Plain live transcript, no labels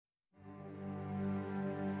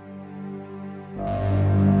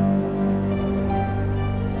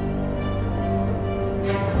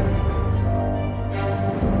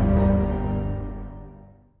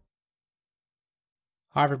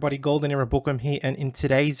Hi everybody, Golden Era Bookworm here, and in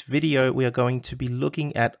today's video we are going to be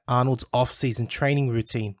looking at Arnold's off-season training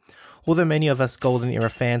routine. Although many of us Golden Era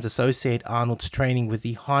fans associate Arnold's training with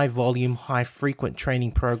the high-volume, high-frequent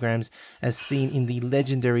training programs as seen in the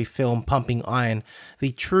legendary film Pumping Iron,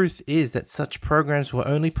 the truth is that such programs were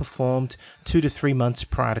only performed 2 to 3 months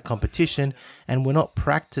prior to competition and were not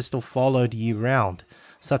practiced or followed year-round.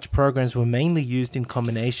 Such programs were mainly used in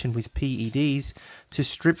combination with PEDs to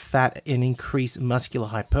strip fat and increase muscular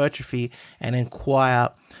hypertrophy and acquire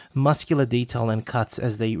muscular detail and cuts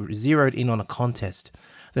as they zeroed in on a contest.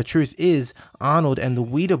 The truth is, Arnold and the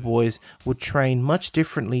Weider boys would train much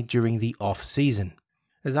differently during the off-season.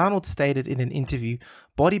 As Arnold stated in an interview,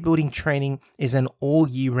 bodybuilding training is an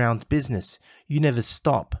all-year-round business. You never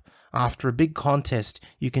stop. After a big contest,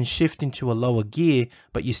 you can shift into a lower gear,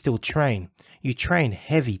 but you still train. You train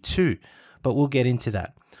heavy too, but we'll get into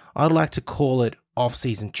that. I'd like to call it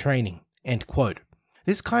off-season training, end quote.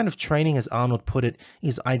 This kind of training, as Arnold put it,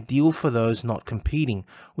 is ideal for those not competing,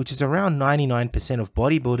 which is around 99% of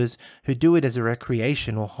bodybuilders who do it as a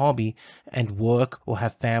recreation or hobby and work or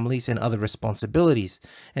have families and other responsibilities,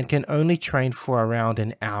 and can only train for around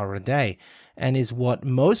an hour a day, and is what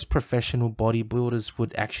most professional bodybuilders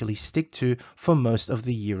would actually stick to for most of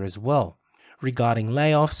the year as well. Regarding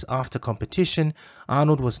layoffs after competition,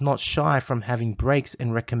 Arnold was not shy from having breaks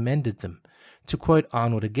and recommended them. To quote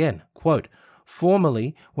Arnold again, quote,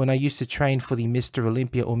 "Formerly, when I used to train for the Mr.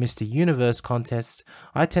 Olympia or Mr. Universe contests,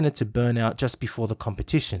 I tended to burn out just before the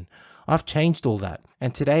competition. I've changed all that,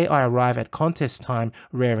 and today I arrive at contest time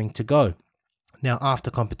raring to go. Now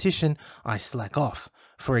after competition, I slack off.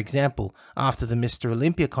 For example, after the Mr.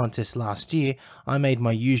 Olympia contest last year, I made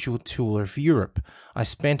my usual tour of Europe. I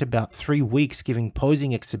spent about 3 weeks giving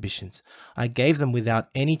posing exhibitions. I gave them without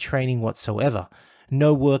any training whatsoever.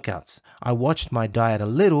 No workouts. I watched my diet a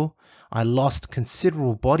little. I lost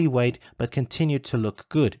considerable body weight but continued to look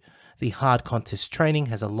good. The hard contest training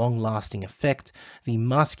has a long-lasting effect. The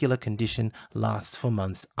muscular condition lasts for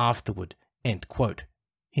months afterward." End quote.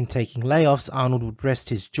 In taking layoffs, Arnold would rest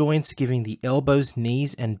his joints, giving the elbows,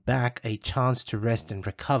 knees, and back a chance to rest and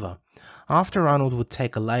recover. After Arnold would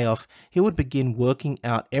take a layoff, he would begin working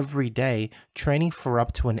out every day, training for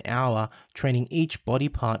up to an hour, training each body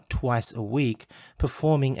part twice a week,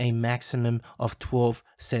 performing a maximum of 12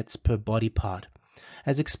 sets per body part.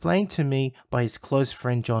 As explained to me by his close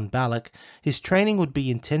friend John Ballack, his training would be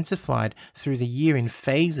intensified through the year in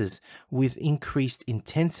phases with increased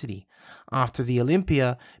intensity. After the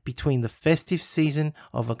Olympia, between the festive season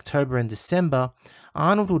of October and December,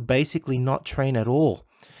 Arnold would basically not train at all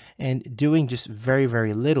and doing just very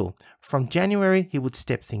little. From January, he would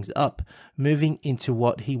step things up, moving into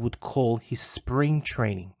what he would call his spring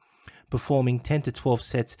training, performing 10 to 12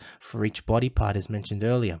 sets for each body part as mentioned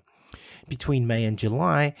earlier. Between May and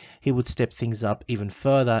July, he would step things up even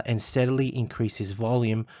further and steadily increase his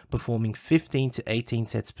volume, performing 15 to 18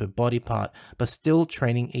 sets per body part, but still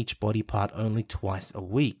training each body part only twice a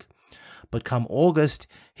week. But come August,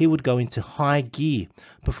 he would go into high gear,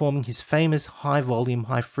 performing his famous high-volume,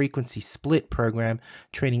 high-frequency split program,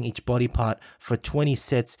 training each body part for 20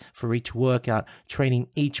 sets for each workout, training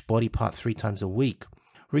each body part 3 times a week.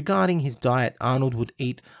 Regarding his diet, Arnold would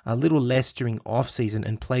eat a little less during off-season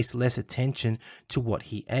and place less attention to what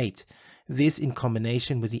he ate. This, in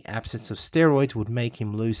combination with the absence of steroids, would make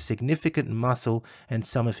him lose significant muscle and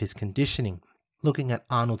some of his conditioning. Looking at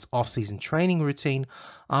Arnold's off-season training routine,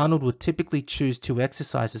 Arnold would typically choose 2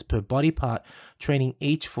 exercises per body part, training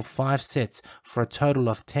each for 5 sets for a total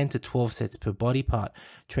of 10 to 12 sets per body part,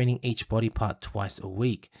 training each body part twice a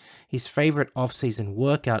week. His favorite off-season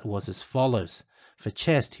workout was as follows. For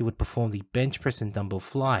chest, he would perform the bench press and dumbbell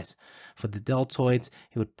flies. For the deltoids,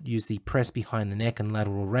 he would use the press behind the neck and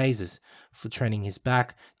lateral raises. For training his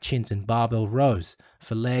back, chins and barbell rows.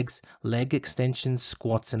 For legs, leg extensions,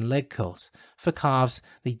 squats and leg curls. For calves,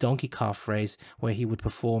 the donkey calf raise, where he would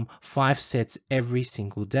perform 5 sets every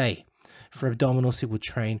single day. For abdominals, he would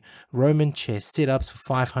train Roman chair sit-ups for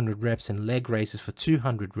 500 reps and leg raises for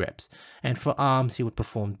 200 reps. And for arms, he would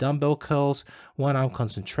perform dumbbell curls, one-arm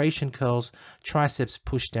concentration curls, triceps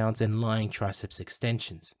pushdowns, and lying triceps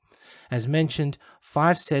extensions. As mentioned,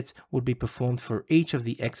 5 sets would be performed for each of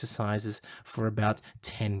the exercises for about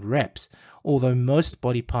 10 reps. Although most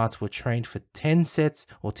body parts were trained for 10 sets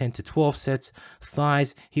or 10 to 12 sets,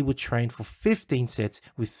 thighs he would train for 15 sets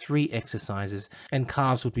with 3 exercises, and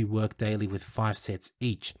calves would be worked daily with 5 sets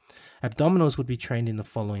each. Abdominals would be trained in the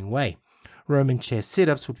following way. Roman chair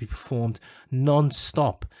sit-ups would be performed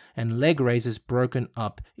non-stop, and leg raises broken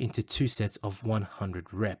up into 2 sets of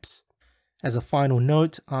 100 reps. As a final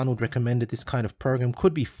note, Arnold recommended this kind of program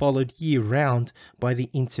could be followed year-round by the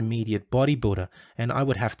intermediate bodybuilder, and I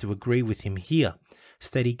would have to agree with him here.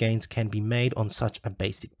 Steady gains can be made on such a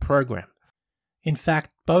basic program. In fact,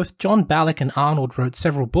 both John Balick and Arnold wrote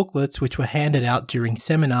several booklets which were handed out during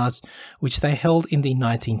seminars which they held in the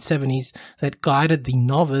 1970s that guided the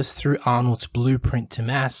novice through Arnold's blueprint to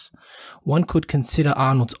mass. One could consider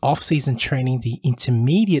Arnold's off-season training the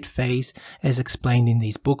intermediate phase as explained in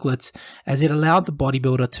these booklets, as it allowed the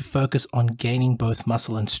bodybuilder to focus on gaining both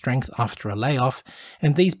muscle and strength after a layoff,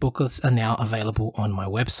 and these booklets are now available on my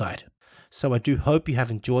website. So I do hope you have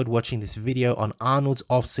enjoyed watching this video on Arnold's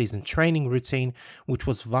off-season training routine, which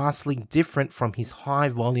was vastly different from his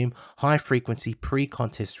high-volume, high-frequency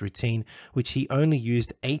pre-contest routine, which he only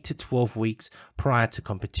used 8 to 12 weeks prior to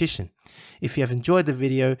competition. If you have enjoyed the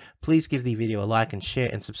video, please give the video a like and share,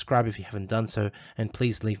 and subscribe if you haven't done so, and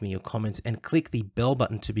please leave me your comments and click the bell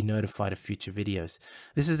button to be notified of future videos.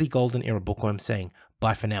 This is the Golden Era Bookworm saying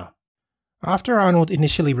bye for now. After Arnold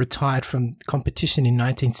initially retired from competition in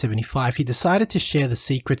 1975, he decided to share the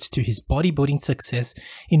secrets to his bodybuilding success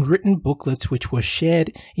in written booklets which were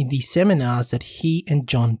shared in the seminars that he and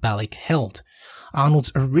John Balick held.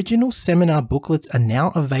 Arnold's original seminar booklets are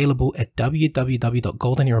now available at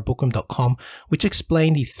www.goldenerabookworm.com, which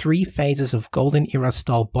explain the 3 phases of Golden Era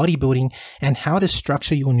style bodybuilding and how to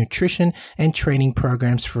structure your nutrition and training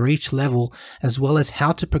programs for each level, as well as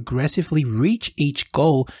how to progressively reach each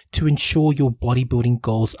goal to ensure your bodybuilding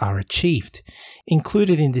goals are achieved.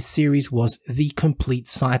 Included in this series was The Complete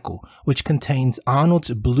Cycle, which contains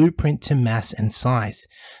Arnold's blueprint to mass and size.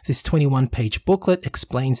 This 21-page booklet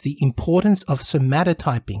explains the importance of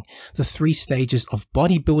somatotyping, the 3 stages of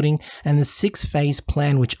bodybuilding, and the 6-phase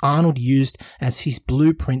plan which Arnold used as his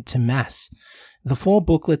blueprint to mass. The 4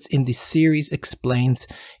 booklets in this series explains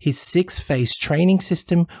his 6-phase training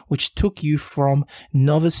system, which took you from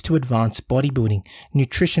novice to advanced bodybuilding,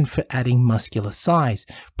 nutrition for adding muscular size,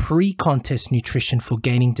 pre-contest nutrition for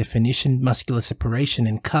gaining definition, muscular separation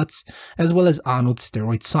and cuts, as well as Arnold's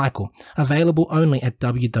steroid cycle, available only at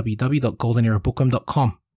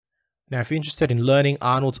www.goldenerabookworm.com. Now, if you're interested in learning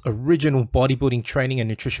Arnold's original bodybuilding training and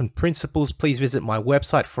nutrition principles, please visit my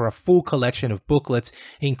website for a full collection of booklets,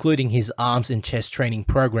 including his arms and chest training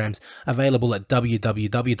programs, available at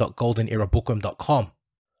www.goldenerabookworm.com.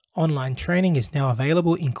 Online training is now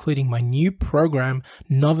available, including my new program,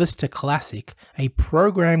 Novice to Classic, a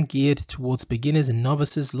program geared towards beginners and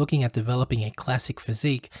novices looking at developing a classic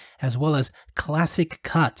physique, as well as Classic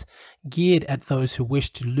Cut, geared at those who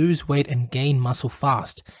wish to lose weight and gain muscle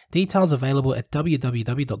fast. Details available at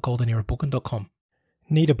www.goldenerabookworm.com.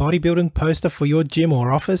 Need a bodybuilding poster for your gym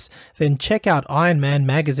or office? Then check out Ironman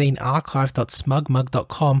Magazine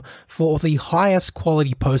archive.smugmug.com for the highest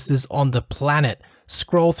quality posters on the planet.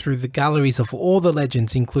 Scroll through the galleries of all the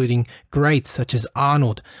legends, including greats such as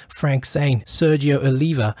Arnold, Frank Zane, Sergio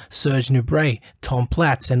Oliva, Serge Nubret, Tom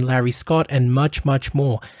Platz, and Larry Scott, and much, much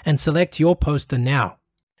more, and select your poster now.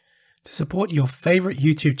 To support your favorite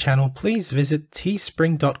YouTube channel, please visit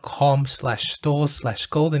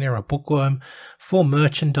teespring.com/stores/goldenerabookworm for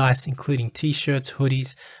merchandise, including t-shirts,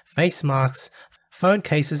 hoodies, face masks, phone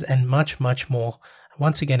cases, and much, much more.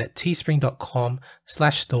 Once again at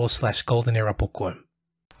teespring.com/stores/goldenerabookworm.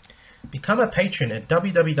 Become a patron at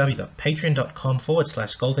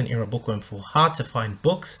www.patreon.com/goldenerabookworm for hard to find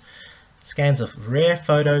books, scans of rare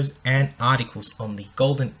photos, and articles on the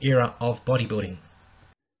golden era of bodybuilding.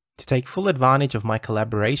 To take full advantage of my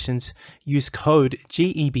collaborations, use code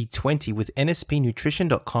GEB20 with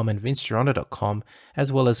NSPnutrition.com and VinceGironda.com,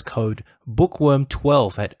 as well as code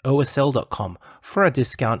BOOKWORM12 at OSL.com for a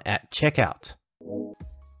discount at checkout.